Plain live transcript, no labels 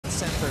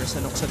soccer sa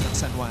lungsod ng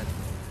San Juan.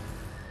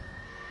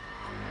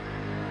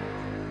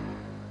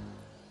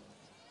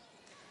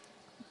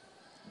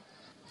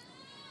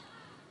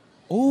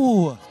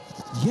 Oh,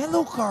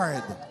 yellow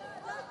card.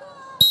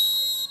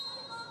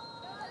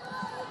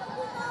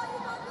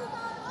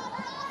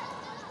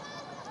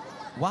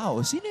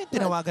 Wow, sino yung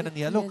tinawagan ng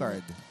yellow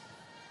card?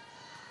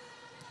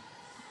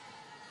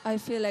 I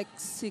feel like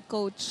si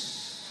Coach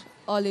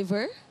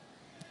Oliver.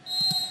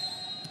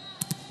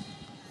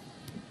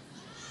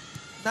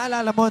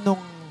 Naalala mo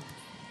nung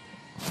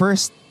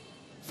first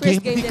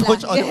game ni nila.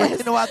 Coach Oliver,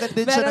 Yes. Tinawagan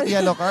din siya ng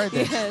yellow card.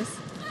 Yes.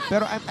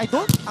 Pero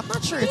I'm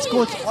not sure it's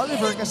Coach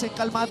Oliver kasi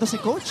kalmado si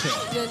Coach eh.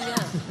 Yun nga.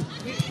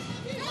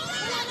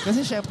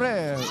 Kasi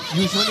syempre,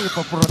 usually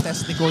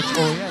ipoprotest ni Coach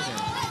O yan eh.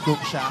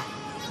 Kung siya.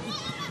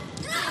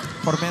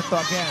 Formento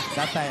again.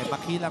 That time,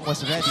 Makilang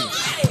was ready.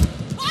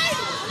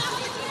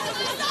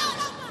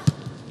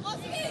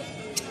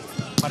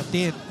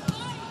 Martin.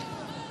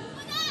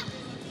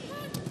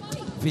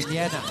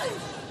 Villena.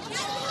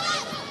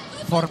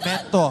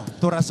 Formento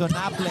to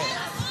Razonable.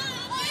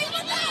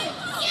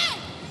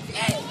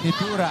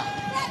 Nitura.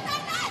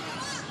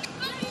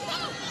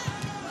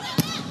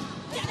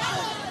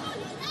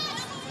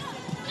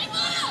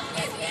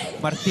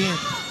 Martin.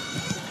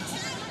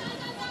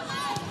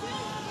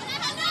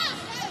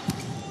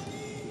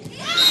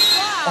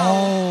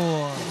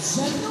 Oh.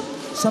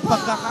 Sa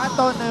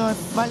pagkakataon na yun,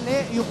 mali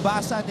yung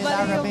basa ni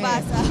Larame. Mali yung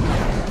basa.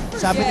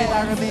 Sabi ni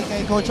Larame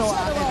kay Coach O,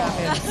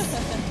 akin.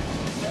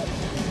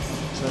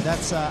 So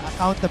that's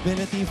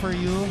accountability for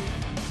you.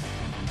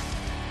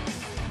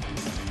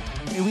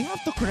 We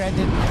have to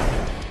credit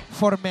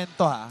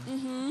Formento ha.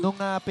 Nung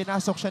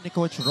pinasok siya ni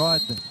Coach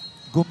Rod,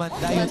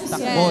 gumanda yung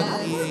takbo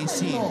ng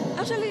EAC.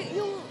 Actually,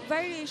 yung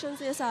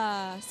variations niya sa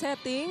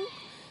setting,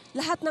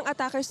 lahat ng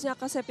attackers niya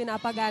kasi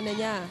pinapagana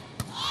niya.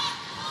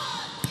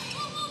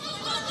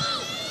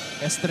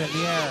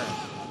 Estrelier.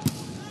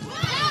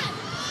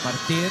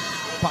 Martin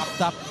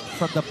popped up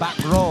from the back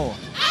row.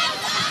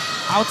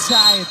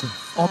 Outside.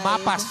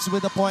 Omapas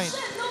with the point.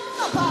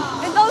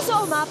 And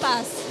also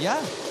Omapas.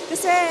 Yeah.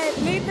 Kasi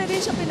late na din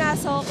siya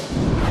pinasok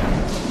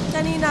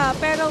kanina.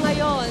 Pero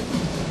ngayon,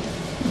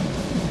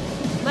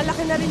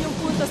 malaki na rin yung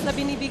puntos na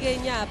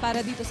binibigay niya para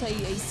dito sa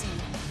EAC.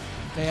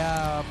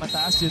 Kaya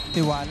mataas yung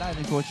tiwala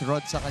ni Coach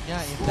Rod sa kanya.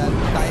 In that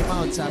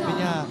timeout, sabi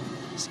niya,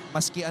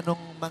 maski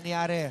anong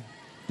mangyari,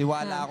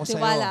 tiwala ako sa'yo.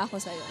 Tiwala ako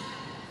sa'yo.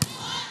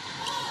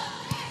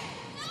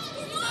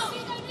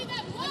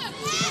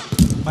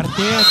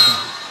 Martin,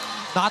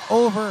 not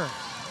over.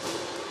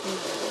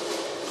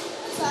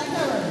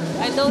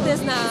 I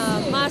noticed na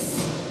mas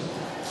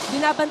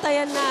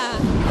binabantayan na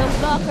ng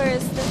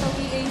blockers ng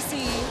EAC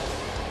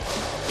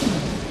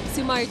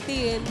si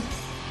Martin.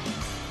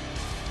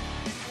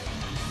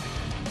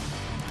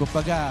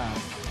 Kumbaga,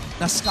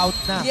 na-scout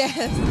na.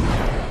 Yes.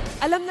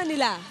 Alam na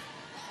nila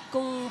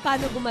kung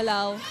paano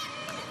gumalaw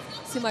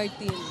si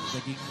Martin.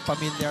 Naging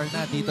familiar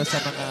na dito sa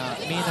mga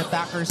main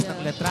attackers ng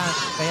Letran.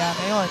 Kaya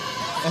ngayon,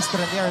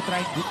 Estrelier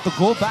trying to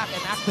go back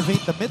and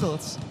activate the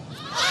middles.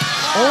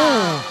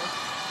 Oh!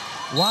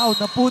 Wow,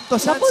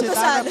 napuntosan si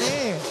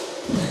Larame.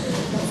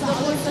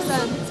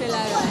 Napuntosan si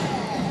Larame.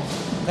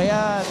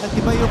 Kaya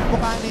nag-iba yung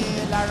mukha ni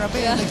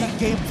Larame. Naging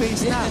game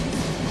face na.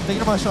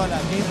 Tingnan mo,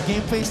 Shola.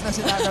 Game face na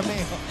si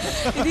Larame.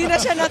 Hindi na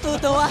siya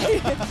natutuwa.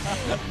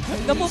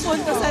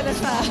 Napupuntosan na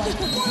siya.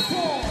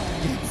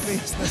 Game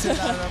face na si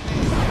Larame.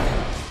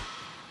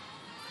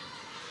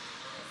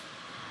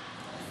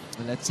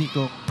 Let's see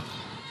kung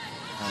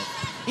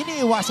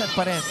iniiwasan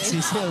pa rin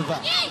si Silva.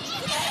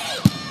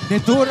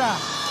 Nitura.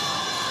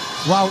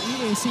 Wow,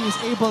 EAC is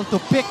able to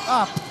pick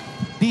up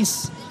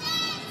these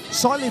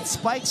solid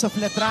spikes of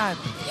Letran.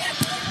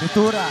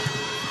 Nitura.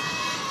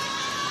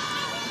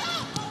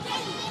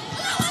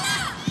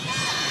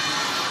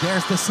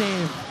 There's the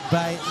save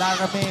by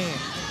Larame.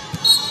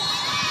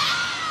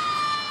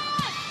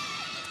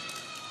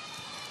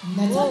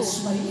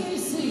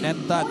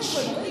 Net touch.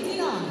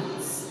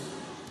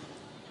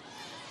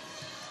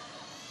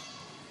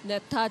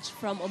 Net touch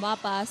from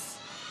Omapas.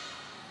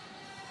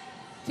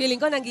 Feeling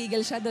ko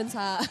nanggigil siya doon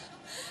sa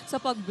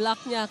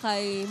pag-block niya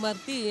kay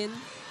Martin.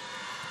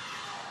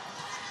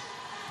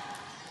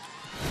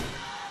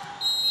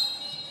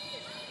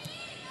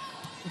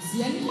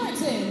 Yen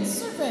Martin,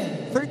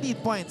 serving. 13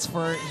 points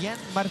for Yen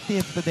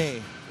Martin today.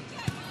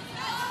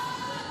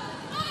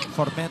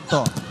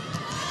 Formento.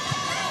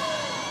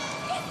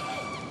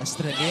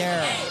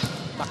 Estrelier.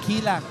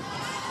 Makilang.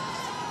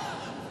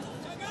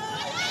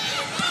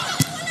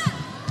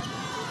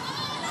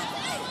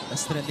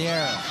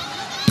 Estrelier.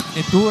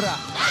 Nitura.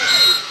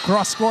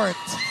 Cross court.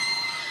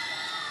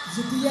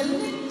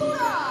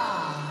 Nitura.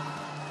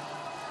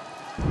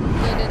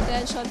 Good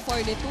intention for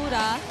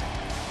Nitura.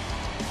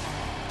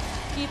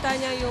 Kita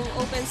niya yung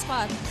open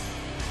spot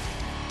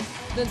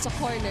dun sa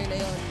corner na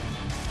yon.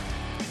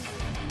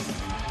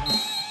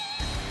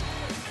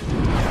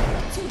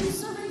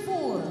 Serving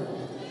four.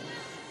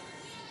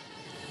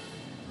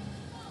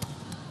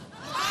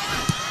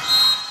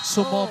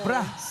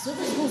 Sumobra.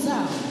 Service goes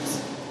out.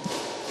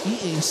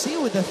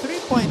 EAC with a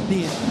 3-point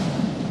lead.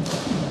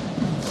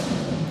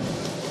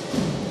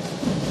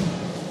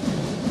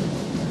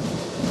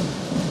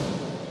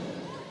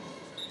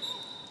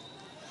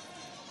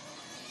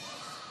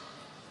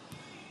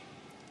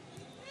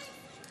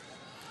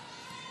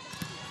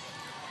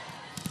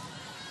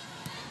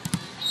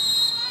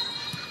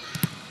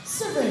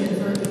 Serving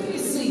for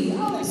EAC,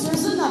 Alex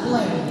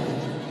Razonable.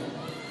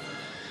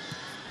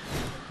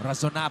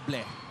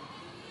 Razonable.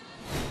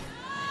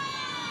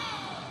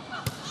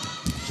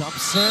 Jump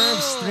serve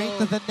straight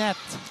to the net.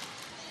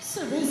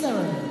 Service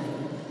error.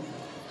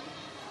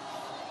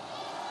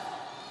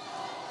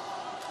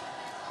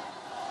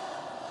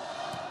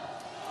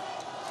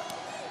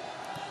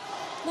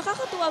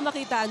 Nakakatuwa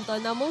makita,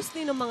 Anton, na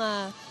mostly ng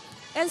mga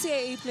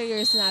NCAA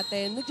players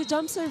natin,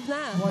 nagja-jump serve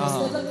na.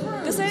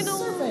 Kasi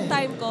nung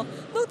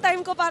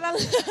time ko parang,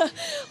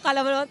 kala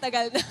mo naman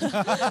tagal na.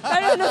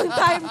 Pero nung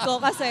time ko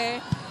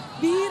kasi,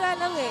 bihira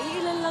lang eh.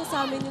 Iilan lang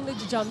sa amin yung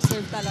nagja-jump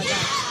serve talaga.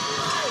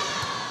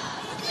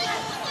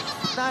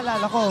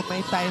 Naalala ko, may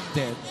time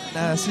din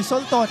na si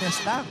Soltones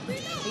lang.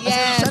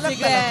 Yes, siya lang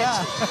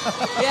talaga.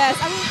 Yes,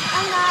 ang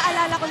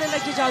naaalala ko na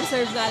nagja-jump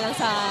serve na lang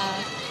sa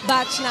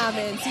batch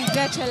namin, si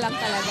Gretchen lang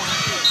talaga.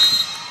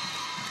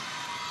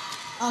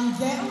 Ang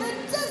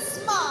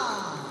Desma.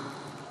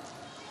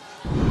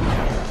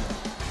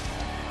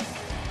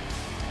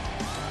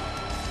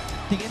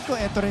 Tingin ko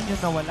ito rin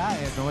yung nawala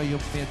eh, no? Yung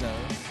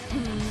middle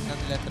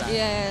ng Letran.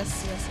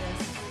 Yes.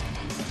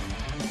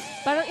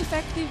 Parang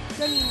effective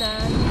kanina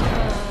yung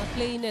mga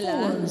play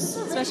nila.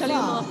 Especially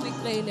yung mga quick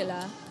play nila.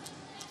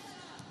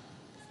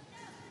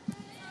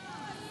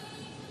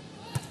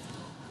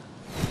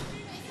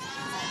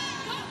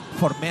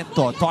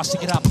 Formento,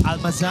 tossing it up,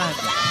 Almazan.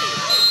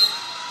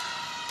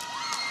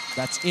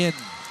 That's in.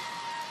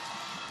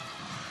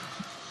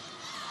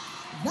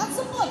 That's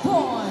a block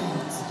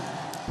point.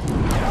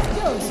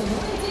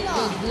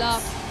 Good block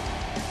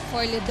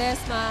for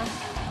Ledesma.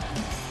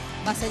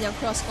 Basta niyang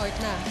cross-court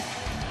na.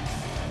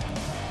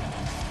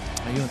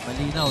 Ayun,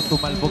 malinaw,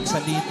 tumalbog sa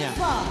linya.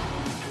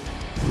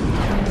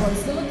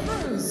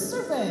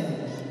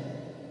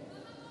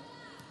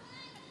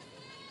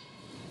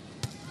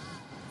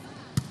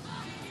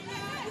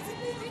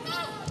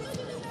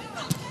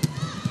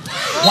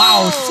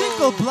 Wow,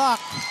 single block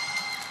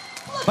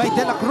by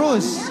De La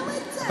Cruz.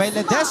 By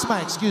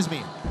Ledesma, excuse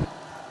me.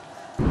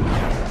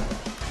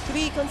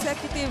 3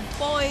 consecutive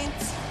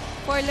points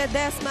for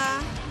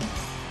Ledesma.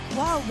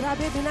 Wow,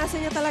 grabe. Binasa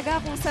niya talaga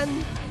kung saan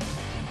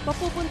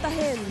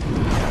papupuntahin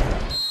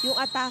yung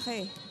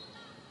atake.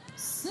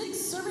 6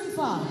 serving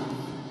 5.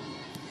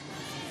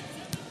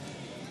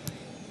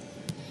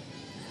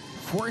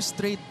 4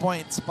 straight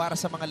points para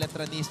sa mga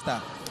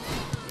Letranista.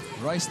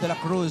 Royce De La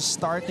Cruz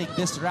starting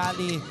this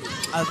rally.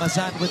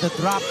 Almazan with a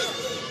drop.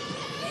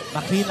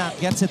 Makilang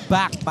gets it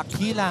back.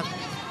 Makilang.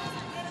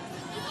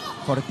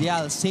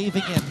 Cordial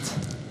saving it.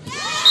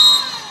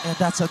 And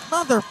that's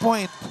another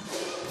point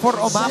for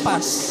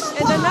Omapas.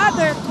 And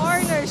another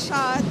corner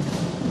shot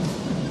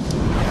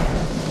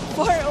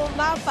for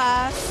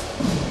Omapas.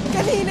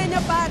 Kanina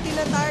niya pa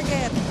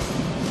tina-target.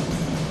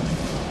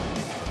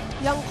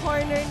 Yung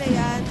corner na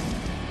yan.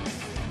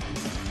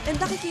 And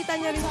nakikita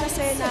niya rin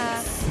kasi na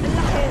ang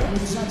laki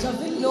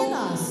nung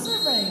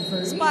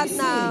spot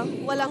na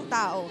walang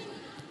tao.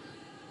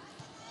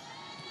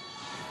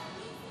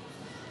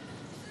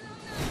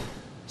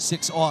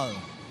 Six all.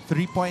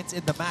 3 points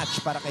in the match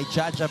para kay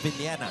Jaja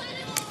Villena.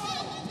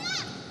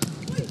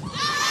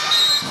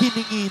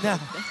 Hiningi na.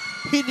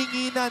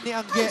 Hiningi na ni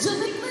Angge.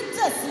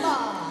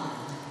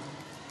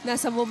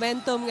 Nasa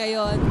momentum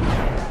ngayon.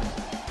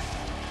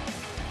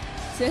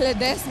 Si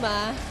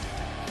Ledesma.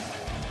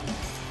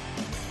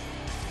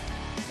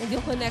 And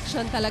yung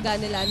connection talaga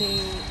nila ni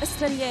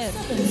Estrelier.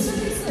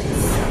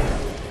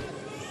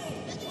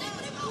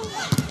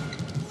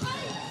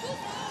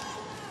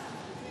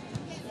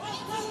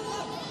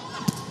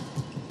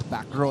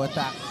 Back row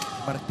attack.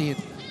 Martin.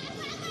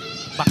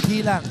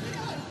 Makilang.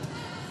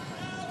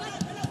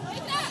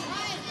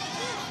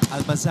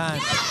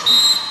 Almazan.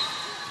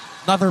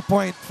 Another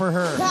point for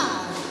her.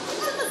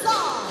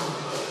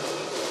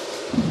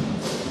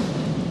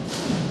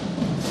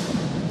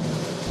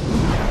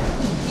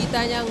 Kita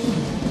niyang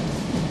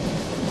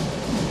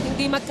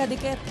hindi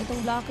magkadikit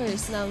itong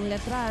blockers ng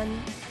Letran.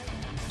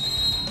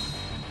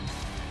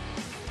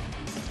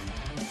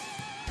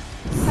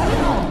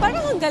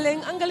 Parang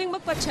ang galing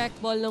magpa-check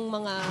ball ng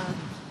mga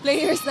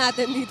players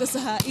natin dito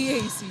sa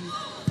EAC.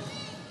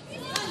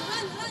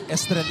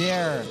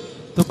 Estrelier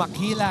to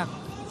Makilang.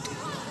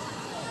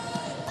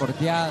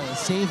 Cordial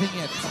saving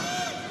it.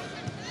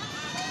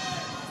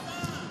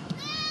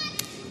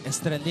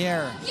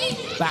 Estrelier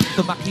back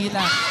to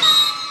Makilang.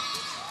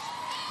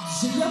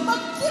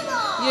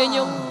 Yun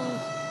yung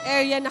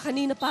area na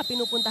kanina pa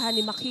pinupuntahan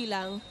ni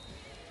Makilang.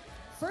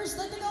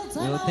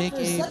 We'll take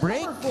a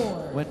break.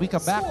 When we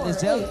come back,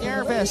 Lizelle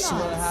Nerves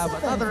will have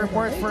another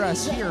report for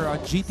us here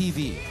on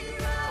GTV.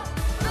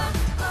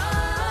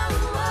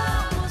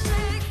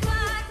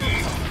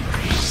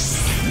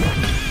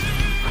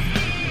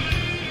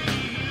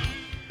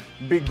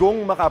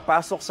 Bigong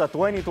makapasok sa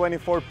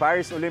 2024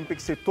 Paris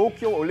Olympics si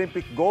Tokyo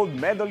Olympic gold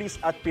medalist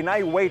at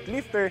Pinay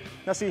weightlifter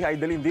na si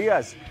Heidelin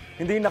Diaz.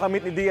 Hindi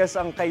nakamit ni Diaz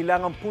ang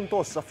kailangang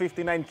puntos sa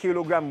 59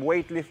 kg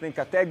weightlifting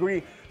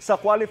category sa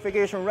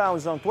qualification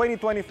rounds ng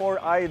 2024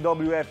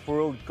 IWF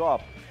World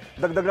Cup.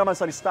 Dagdag naman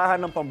sa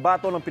listahan ng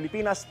pambato ng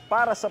Pilipinas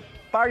para sa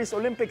Paris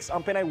Olympics ang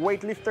Pinay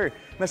weightlifter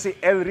na si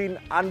Elrin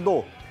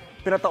Ando.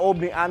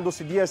 Pinataob ni Ando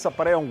si Diaz sa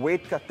parehong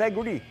weight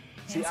category.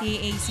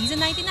 NCAA Season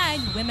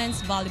 99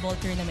 Women's Volleyball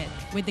Tournament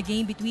with the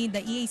game between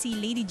the EAC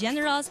Lady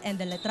Generals and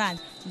the Letran.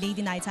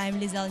 Lady Knights, I'm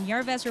Lizelle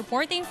Nierves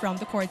reporting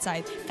from the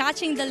courtside.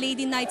 Catching the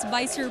Lady Knights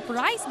by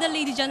surprise, the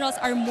Lady Generals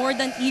are more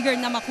than eager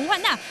na makuha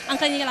na ang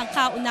kanilang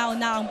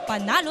kauna-unahang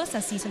panalo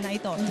sa season na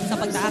ito. Sa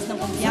pagtaas ng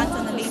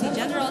kumpiyansa ng Lady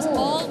Generals,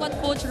 all what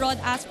Coach Rod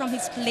asked from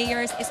his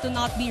players is to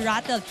not be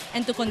rattled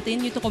and to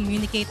continue to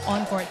communicate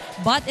on court.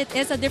 But it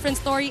is a different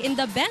story in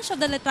the bench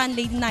of the Letran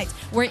Lady Knights,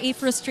 where a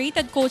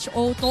frustrated Coach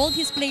O told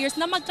his players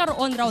na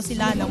magkaroon raw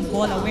sila ng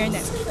ball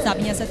awareness.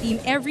 Sabi niya sa team,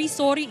 every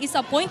sorry is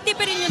a point.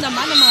 Tipirin nyo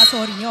naman ang mga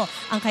sorry nyo.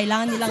 Ang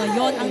kailangan nila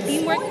ngayon, ang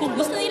teamwork kung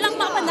gusto nilang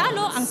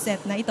mapanalo ang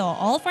set na ito.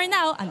 All for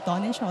now,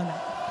 Anton and Shona.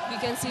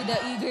 We can see the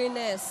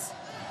eagerness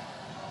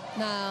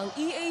ng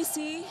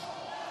EAC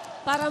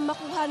para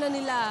makuha na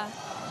nila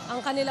ang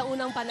kanilang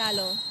unang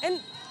panalo.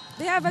 And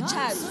they have a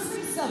chance.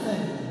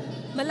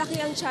 Malaki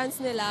ang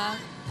chance nila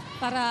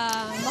para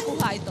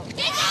makuha ito.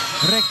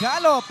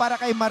 Regalo para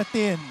kay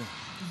Martin.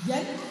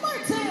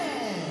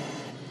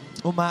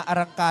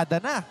 Umaarangkada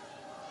na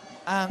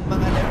ang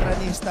mga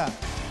Letranista.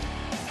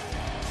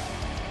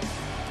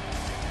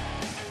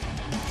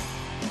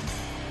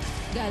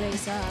 Galing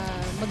sa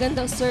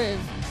magandang serve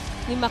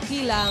ni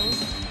Makilang.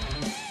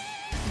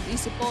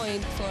 Easy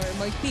point for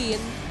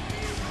Martin.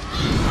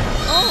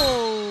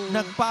 Oh!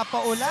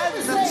 Nagpapaulan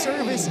ng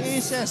service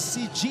aces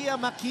si Gia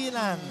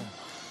Makilang.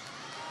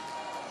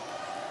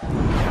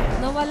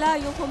 Nawala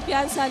yung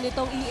kumpiyansa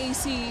nitong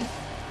EAC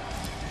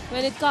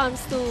when it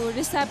comes to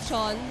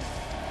reception.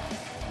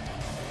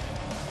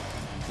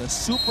 The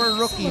super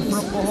rookie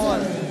from Bohol,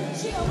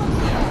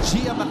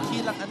 Gia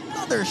Makilang,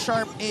 another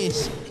sharp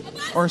ace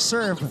or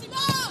serve,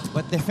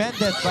 but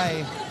defended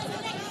by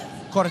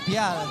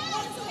Cordial.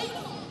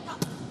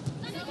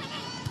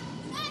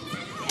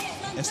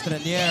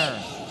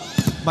 Estrelier.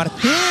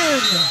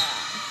 Martin!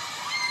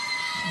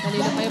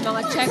 Kanina pa yung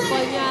mga check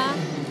ball niya.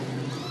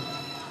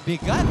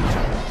 Bigat.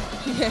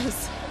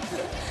 Yes.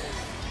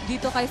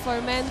 Dito kay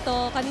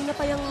Formento, kanina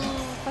pa yung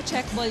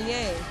pa-check ball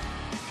niya eh.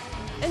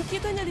 And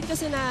kita niya din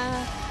kasi na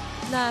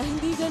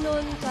hindi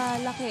ganun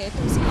kalaki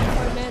itong si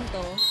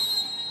Formento.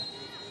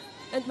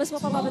 And mas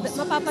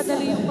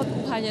mapapadali yung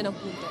pagkuha niya ng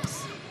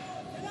puntos.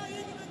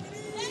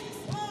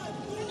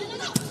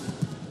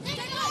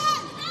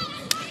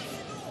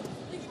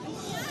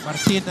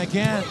 Martin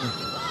again.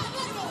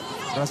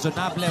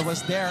 Razonable was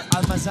there.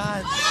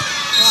 Almazan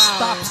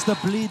stops the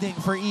bleeding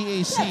for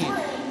EAC.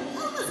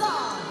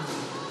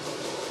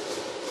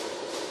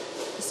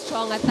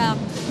 Strong attack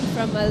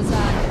from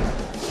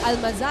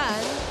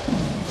Almazan.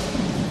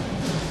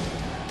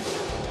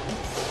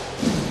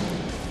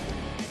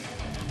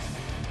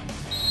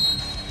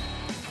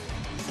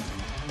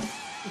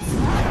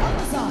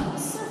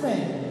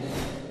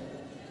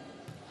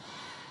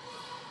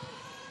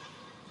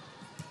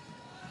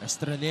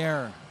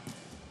 Estrelier.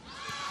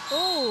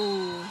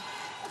 Oh.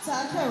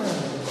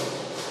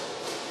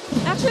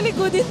 Actually,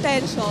 good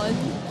intention.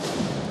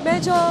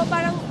 Medyo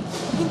parang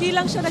hindi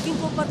lang siya naging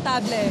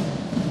komportable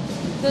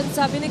doon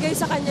sa binigay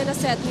sa kanya na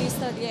set ni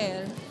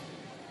Estrelier.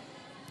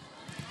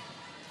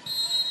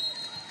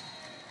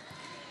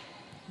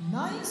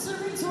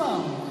 9-12.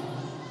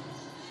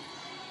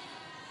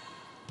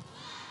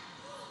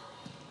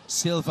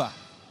 Silva.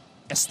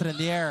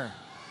 Estrelier.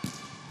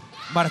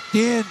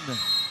 Martin.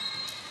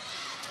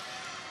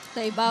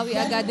 Naibawi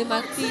agad ni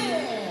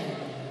Martin.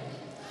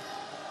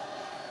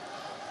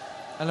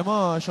 Alam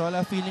mo,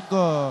 Shola, feeling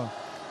ko,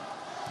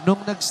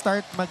 nung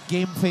nag-start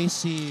mag-game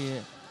face si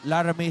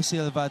Lara May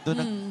Silva,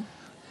 doon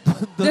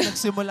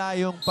nagsimula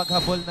yung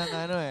paghabol ng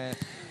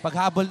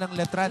paghabol ng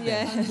Letran.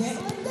 Yes.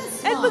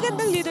 And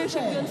magandang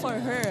leadership yun for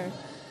her.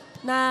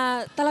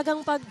 Na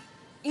talagang pag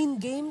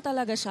in-game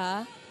talaga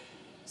siya,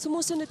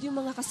 sumusunod yung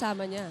mga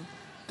kasama niya.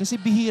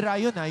 Kasi bihira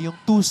yun yung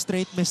 2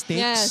 straight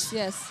mistakes.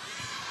 Yes.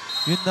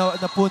 Yun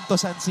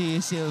napuntosan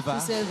si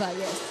Silva. Si Silva,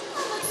 yes.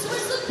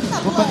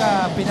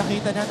 Kumbaga,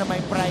 pinakita niya na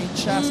may pride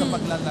siya sa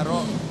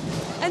paglalaro.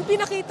 And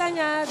pinakita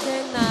niya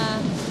din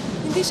na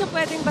hindi siya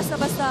pwedeng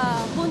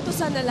basta-basta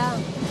puntusan na lang.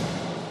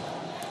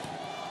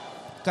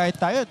 Kahit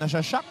tayo,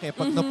 nasya-shock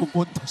pag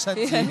napupuntosan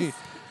si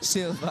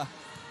Silva.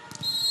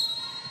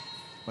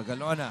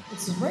 Magalona.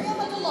 It's Rhea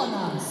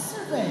Magalona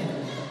serving.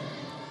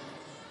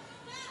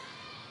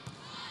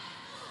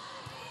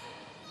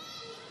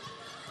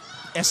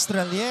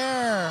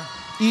 Estrelier.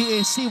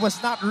 EAC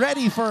was not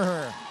ready for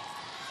her.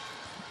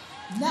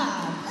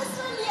 Now,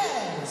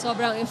 Estrelier.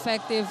 Sobrang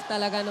effective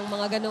talaga ng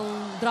mga ganong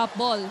drop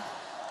ball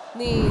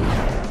ni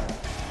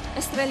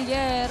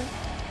Estrelier.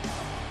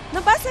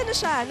 Nabasa na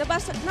siya.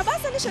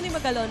 Nabasa na siya ni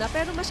Magalona,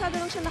 pero masyado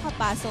lang siya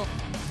nakapasok.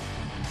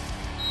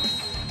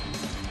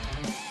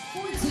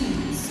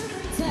 14,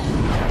 serving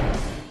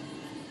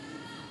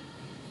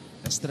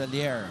 10.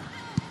 Estrelier.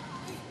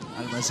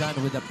 Almazan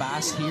with the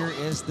pass. Here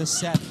is the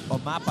set.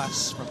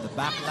 Omapas from the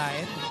back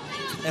line.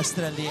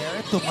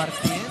 Estrelier to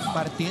Martin.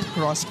 Martin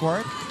cross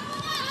court.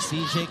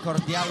 CJ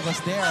Cordial was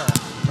there.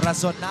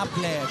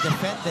 Razonable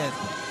defended.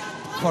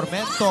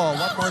 Formento,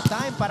 one more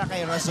time para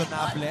kay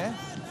Razonable.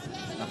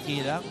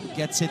 Nakilang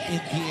gets it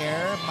in the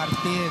air.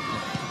 Martin.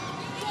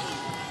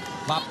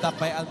 Popped up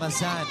by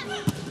Almazan.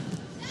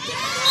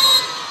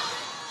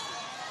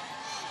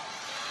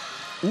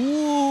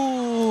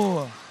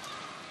 Ooh!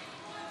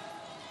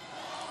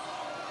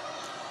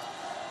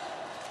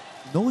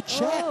 No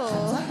check.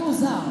 Oh. That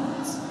goes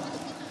out.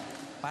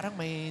 Parang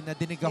may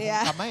nadinig akong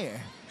kamay eh.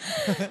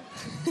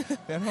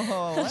 Pero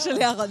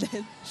Actually, ako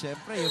din.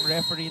 syempre, yung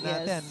referee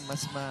natin,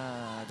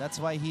 that's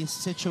why he's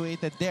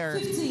situated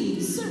there. 15,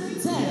 serving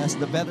 10. He has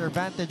the better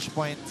vantage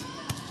point.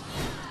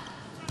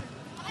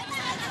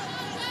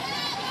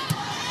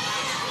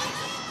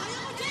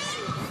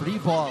 Free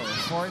ball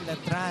for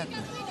Letran.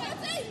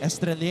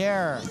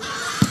 Estrelier.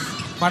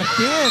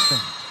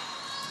 Martin.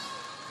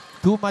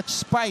 Too much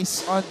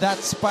spice on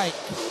that spike.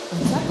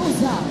 That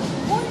goes out.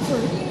 Point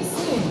for EAC.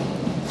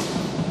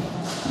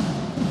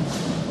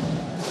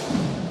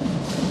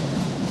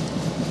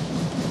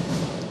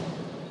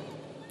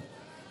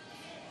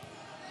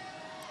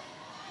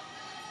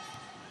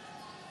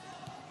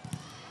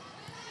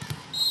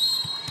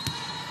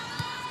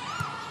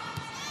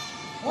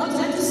 One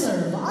time to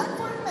serve on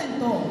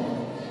Formento.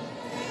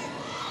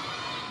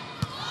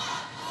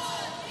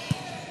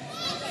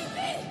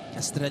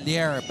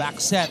 Estrelier, back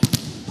set.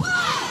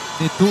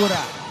 Nitura.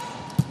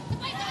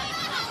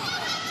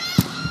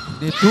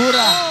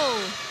 Nitura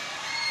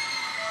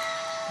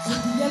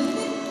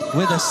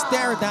with a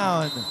stare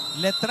down.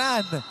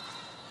 Letran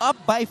up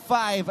by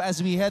 5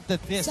 as we head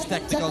to this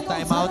technical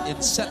timeout in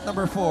set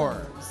number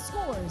 4.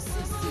 Score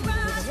 16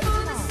 for the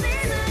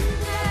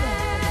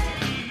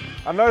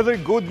Letran. Another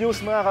good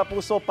news mga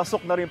kapuso,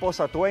 pasok na rin po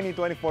sa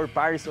 2024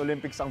 Paris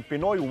Olympics ang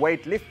Pinoy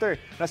weightlifter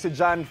na si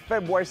John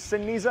February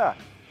Seniza.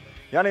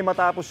 Yan ay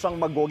matapos siyang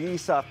magwagi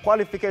sa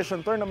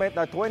qualification tournament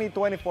na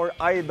 2024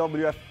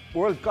 IWF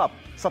World Cup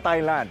sa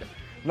Thailand.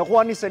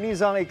 Nakuha ni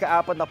Seniza ang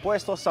ika-4 na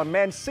pwesto sa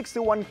men's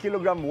 61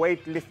 kg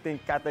weightlifting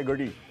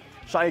category.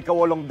 Siya ay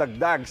ika-8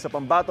 dagdag sa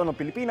pambato ng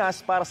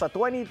Pilipinas para sa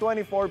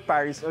 2024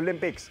 Paris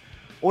Olympics.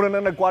 Una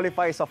nang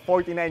nag-qualify sa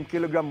 49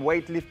 kg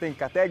weightlifting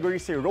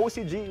category si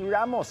Rosie G.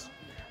 Ramos.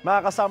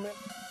 Makakasama.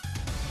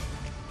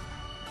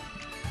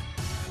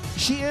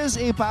 She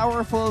is a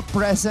powerful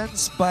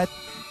presence but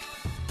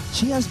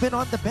she has been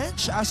on the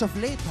bench as of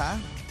late, ha?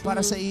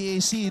 Para sa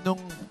EAC,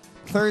 nung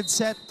third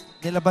set,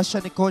 nilabas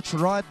siya ni Coach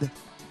Rod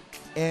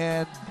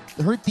and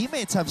her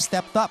teammates have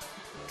stepped up.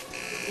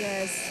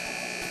 Yes.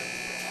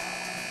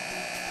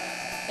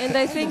 And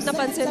I think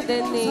napansin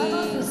din ni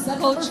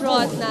Coach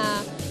Rod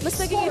na mas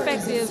naging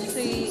effective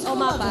si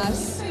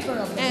Omapas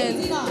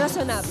and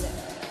Razonable.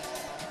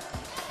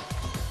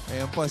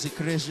 Ayan po si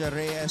Christian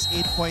Reyes,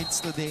 8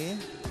 points today.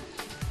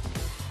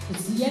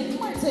 It's Yen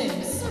Martin,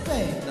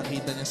 serving.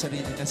 Nakita niya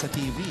sarili niya sa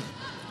TV.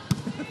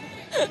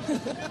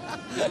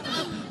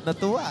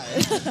 Natuwa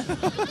eh.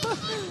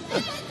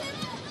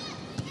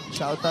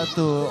 Shout out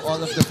to all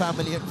of the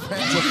family and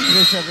friends of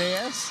Christian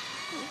Reyes.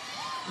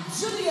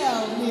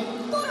 Juliel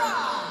Nitura.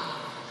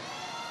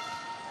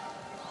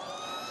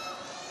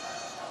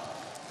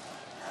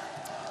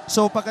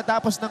 So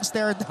pagkatapos ng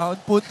stare down,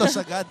 puntos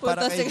agad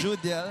para Puntos kay agad.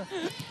 Judiel.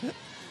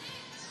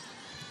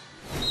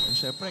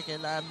 Siyempre,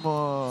 kailangan mo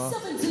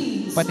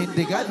 17,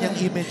 panindigan yung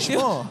image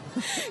mo.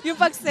 Yung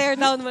pag-stare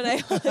down mo na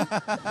yun.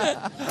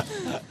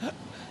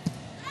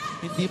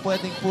 Hindi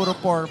pwedeng puro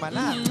forma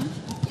lang.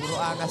 Puro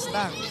angas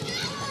lang.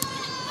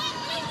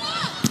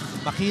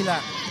 Makila.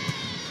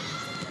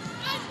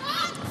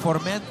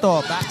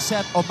 Formento, back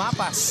set,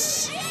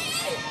 Omapas.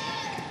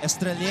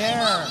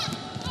 Estrelier.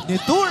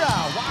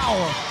 Nitura, wow!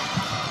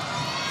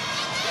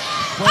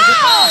 Pwede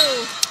pa.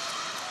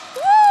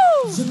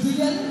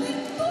 Juliel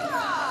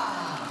Nitura.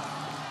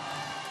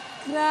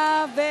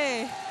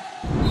 Grabe.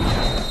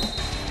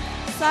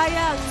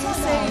 Sayang,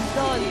 save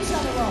doon.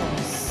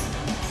 Generals.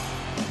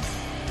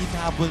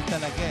 Inhabol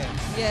talaga eh.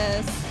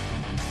 Yes.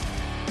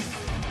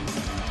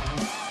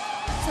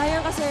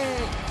 Sayang kasi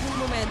yung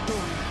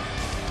momentum.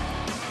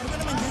 Ano ba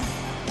naman yan?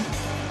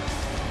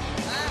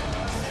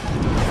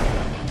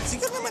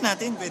 Sikat naman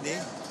natin, pwede.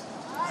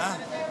 Ha?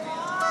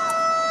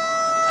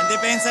 Ang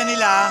depensa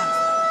nila,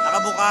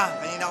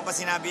 nakabuka. Kanina ko pa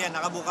sinabi yan,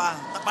 nakabuka.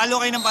 Palo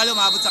kayo ng palo,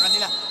 maabot sa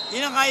kanila.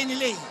 Yun ang kaya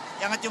nila eh.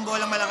 Iangat yung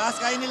bolang malakas,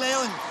 kaya nila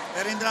yun.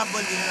 Pero yung drop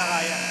ball, di nila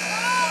kaya.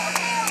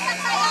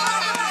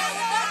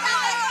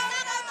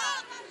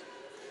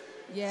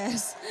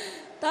 Yes.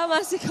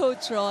 Tama si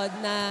Coach Rod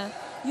na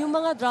yung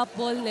mga drop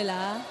ball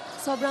nila,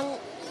 sobrang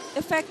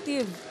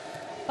effective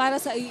para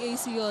sa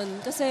EAC yun.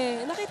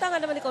 Kasi nakita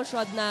nga naman ni Coach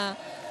Rod na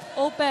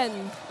open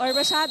or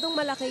masyadong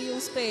malaki yung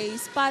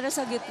space para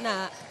sa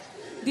gitna.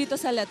 dito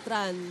sa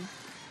Letran.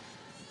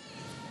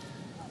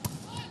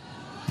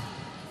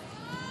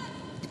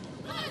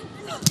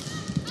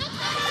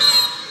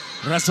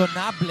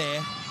 Razonable.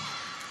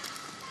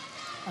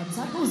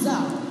 Attack goes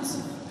out.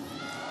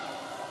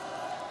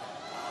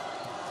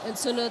 And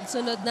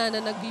sunod-sunod na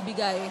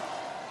nagbibigay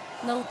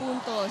ng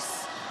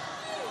puntos.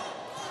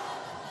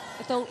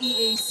 Itong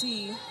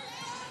EAC.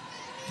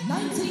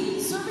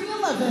 19 serving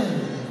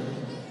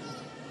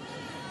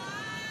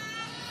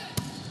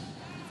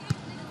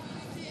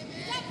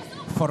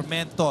 11.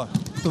 Formento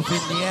to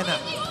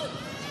Villena.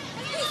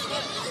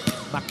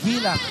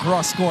 Makila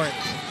cross court.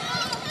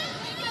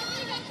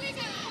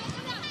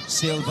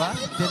 Silva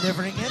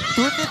delivering it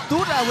to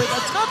Nitura with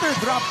another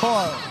drop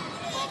ball.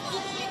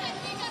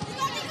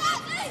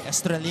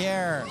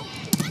 Estrelier.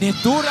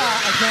 Nitura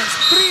against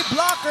 3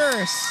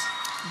 blockers.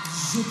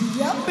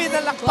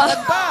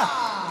 Pinalakpakan pa.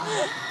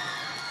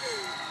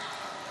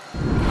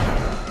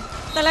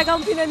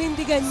 Talagang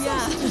pinanindigan niya.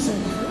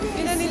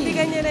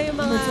 Pinanindigan niya na yung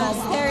mga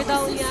stare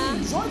down niya.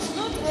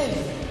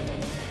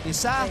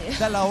 Isa,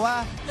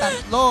 dalawa,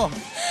 tatlo.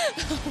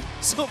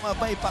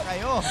 Sumabay pa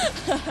kayo.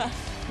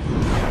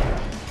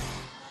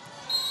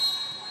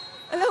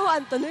 Alam mo,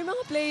 Anton, may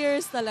mga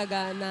players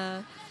talaga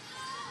na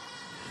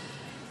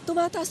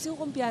tumataas yung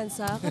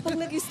kumpiyansa kapag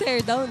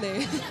nag-stare down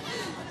eh.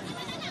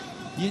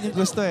 Yun yung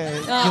gusto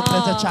eh. Yung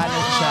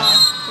nasa-challenge siya.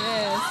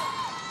 Yes.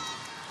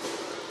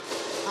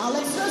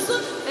 Alex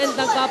Rason. And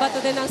nagbabato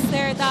din ng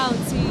stare down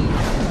si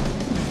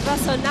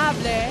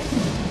Razonable.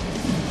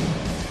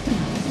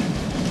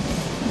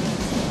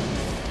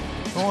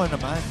 Oo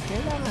naman.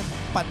 Kailangan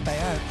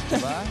pantayan, di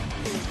ba?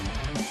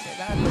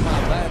 Kailangan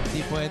lumaban.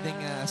 Di pwedeng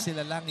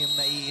sila lang yung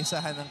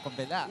naiisahan ng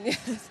kabila.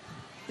 Yes.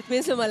 It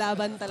means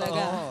lumalaban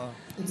talaga. Oo.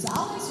 It's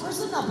Alex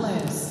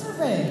Razonable.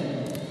 Survey.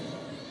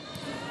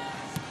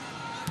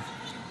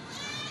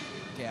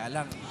 Kaya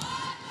lang,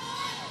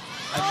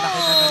 ang laki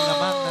na ng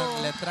lamang ng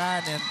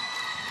Letran and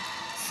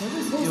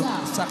Service goes yung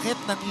out. sakit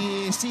ng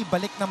EAC,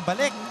 balik ng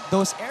balik.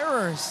 Those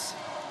errors.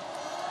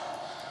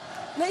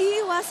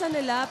 Naiiwasan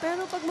nila,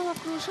 pero pag mga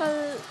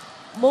crucial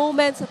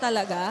moments na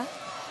talaga,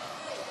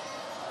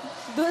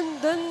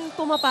 dun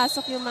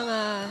pumapasok yung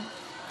mga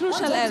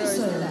crucial errors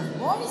nila.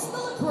 Boys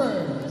the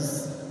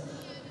Clippers.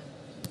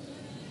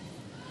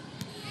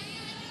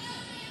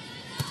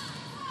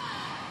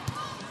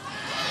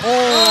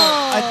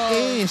 Oh, an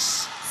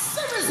ace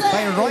Service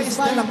by ace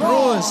Royce by de la Cruz.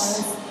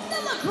 Royce de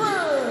la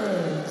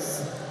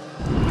Cruz.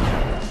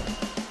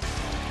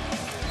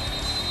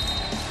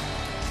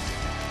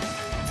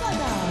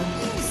 Timeout,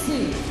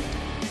 EAC.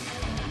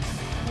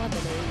 What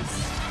an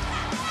ace.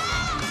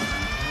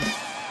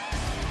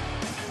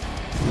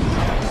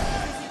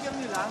 Sisikam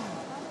nyo lang.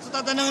 So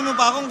tatanungin mo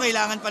pa kung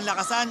kailangan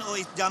panlakasan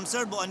o jump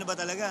serve o ano ba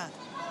talaga.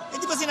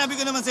 Eh di ba sinabi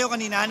ko naman sa'yo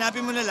kanina,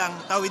 hanapin mo na lang,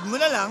 tawid mo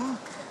na lang,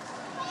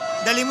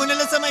 dali mo na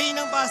lang sa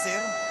mahinang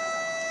passer.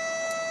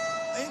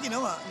 Ayun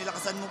ginawa,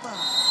 nilakasan mo pa.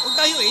 Huwag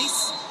tayo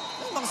ace.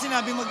 Ano ba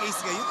sinabi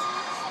mag-ace kayo?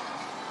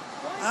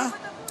 Ha?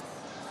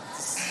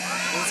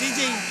 O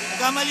CJ,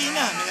 nagkamali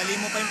na. Minali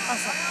mo pa yung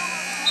pass. Ha?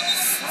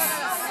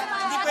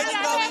 Hindi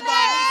pwedeng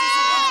bawi-bawi.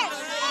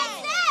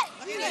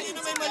 Nakita nyo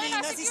na may mali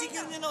na.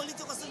 Sisigil nyo na ulit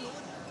yung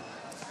kasunod.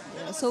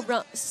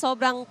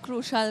 Sobrang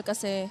crucial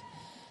kasi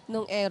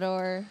nung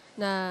error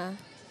na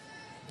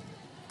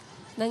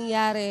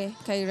nangyari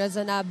kay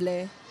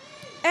Razonable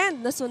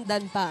and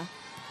nasundan pa.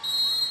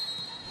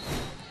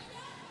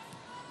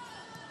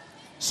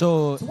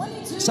 So,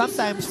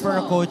 sometimes for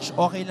a coach,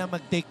 okay lang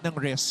mag-take ng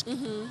risk.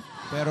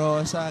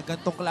 Pero sa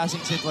gantong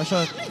klaseng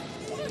sitwasyon,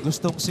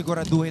 gustong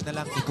siguraduhin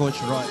na lang ni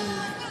Coach Ron.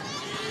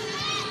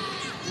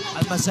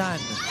 Almazan.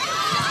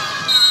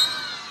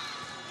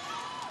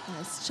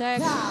 Nice check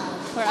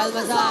for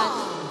Almazan.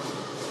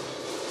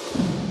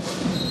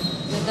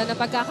 Ganda na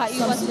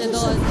pagkakaiwas niya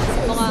doon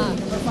sa mga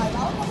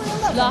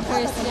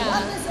blockers niya.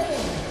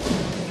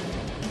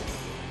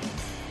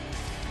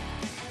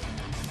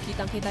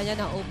 Kitang-kita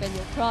niya na open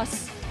yung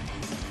cross.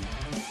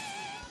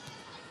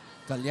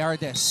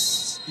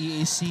 Gallardes,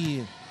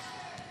 EAC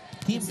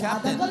team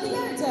captain,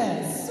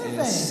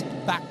 is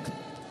back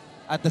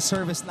at the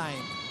service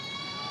line.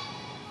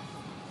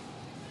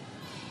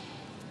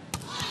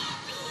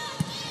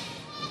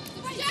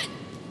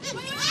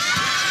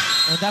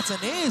 And that's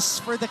an ace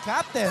for the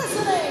captain.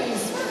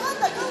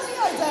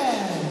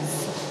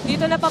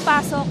 Dito na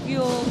papasok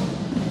yung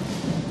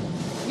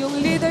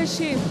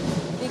leadership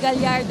ni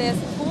Gallardes,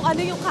 kung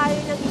ano yung kaya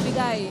niyang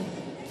ibigay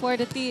for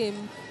the team.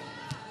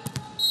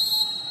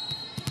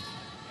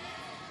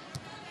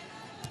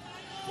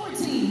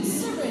 14,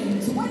 serving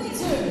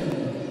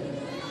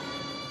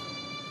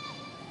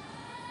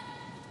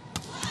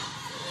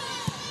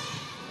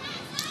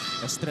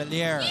 22.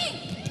 Estrelier.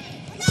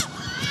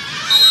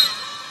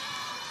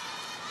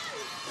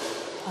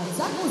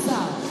 Attack goes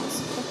out.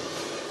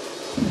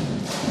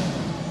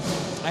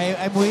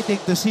 I'm waiting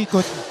to see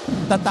kung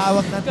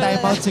tatawag ng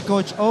timeout si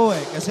Coach O eh.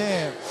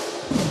 Kasi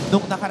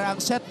nung nakaraang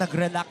set,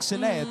 nag-relax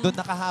sila eh. Doon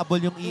nakahabol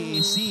yung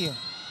EAC.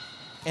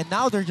 And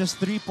now they're just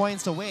 3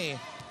 points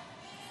away.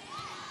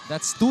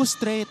 That's 2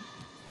 straight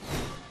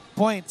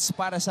points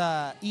para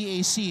sa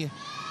EAC.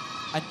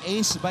 An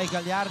ace by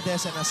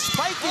Gallardes and a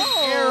spiking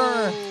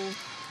error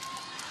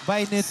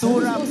by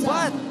Netura,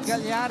 but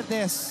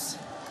Gallardes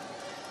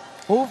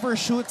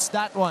overshoots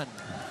that one.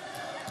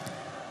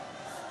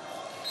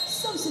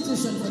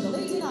 Substitution for the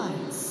Lady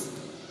Knights.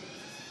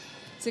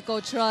 Si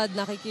Coach Rod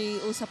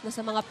nakikiusap na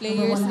sa mga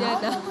players niya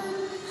na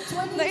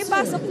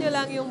naipasok niyo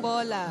lang yung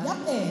bola.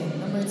 Yap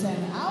in, number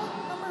 10 out,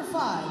 number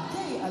 5,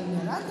 Kay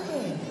Almirante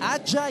in.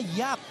 Aja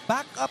Yap,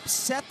 backup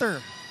setter,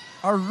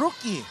 a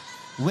rookie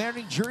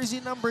wearing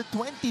jersey number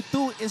 22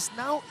 is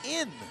now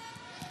in.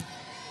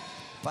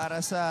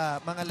 Para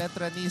sa mga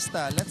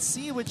Letranista, let's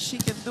see what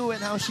she can do and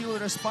how she will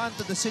respond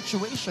to the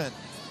situation.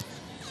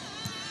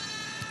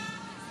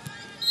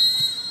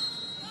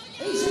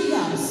 Asia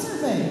Yap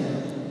serving.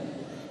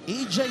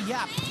 Aja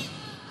Yap.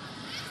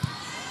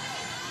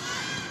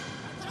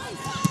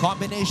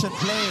 Combination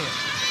play.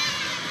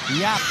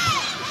 Yap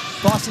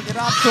tossing it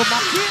up to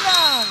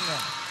Makilang.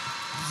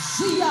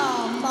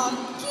 Gia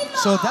Makina.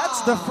 So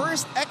that's the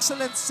first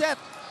excellent set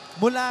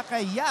mula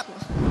kay Yap.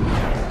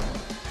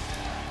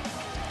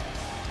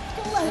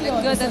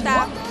 Good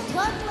attack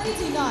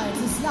Lady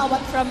Knights is now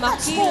at from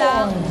match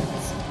Makilang. point.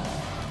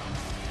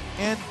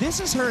 And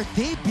this is her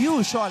debut,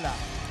 Shola.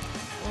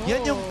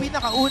 Yan yung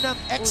pinakaunang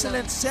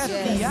excellent set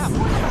ni Yap.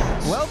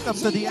 Welcome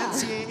to the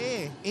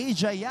NCAA,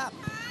 Aja Yap.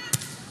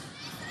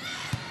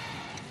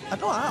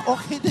 Ano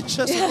okay din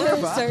siya sa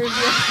serve Serve.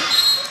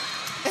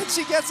 And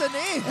she gets an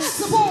ace. It's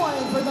a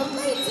point for the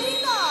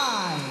Lady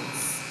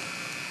Knights.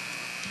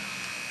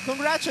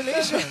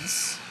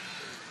 Congratulations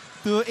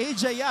to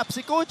Aja Yap.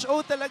 Si Coach O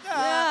talaga.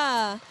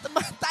 Yeah.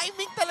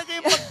 Timing talaga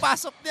yung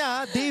pagpasok niya.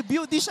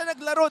 Debut. Di siya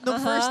naglaro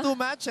nung first 2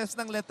 matches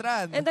ng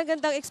Letran. And ang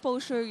gandang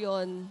exposure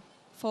yon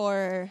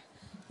for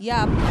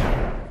Yap.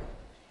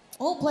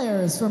 All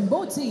players from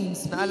both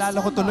teams.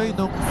 Naalala ko tuloy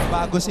nung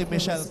bago si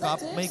Michelle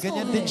Cup, may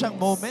ganyan din siyang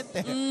moment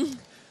eh.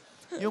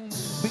 Yung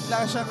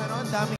bigla siyang dami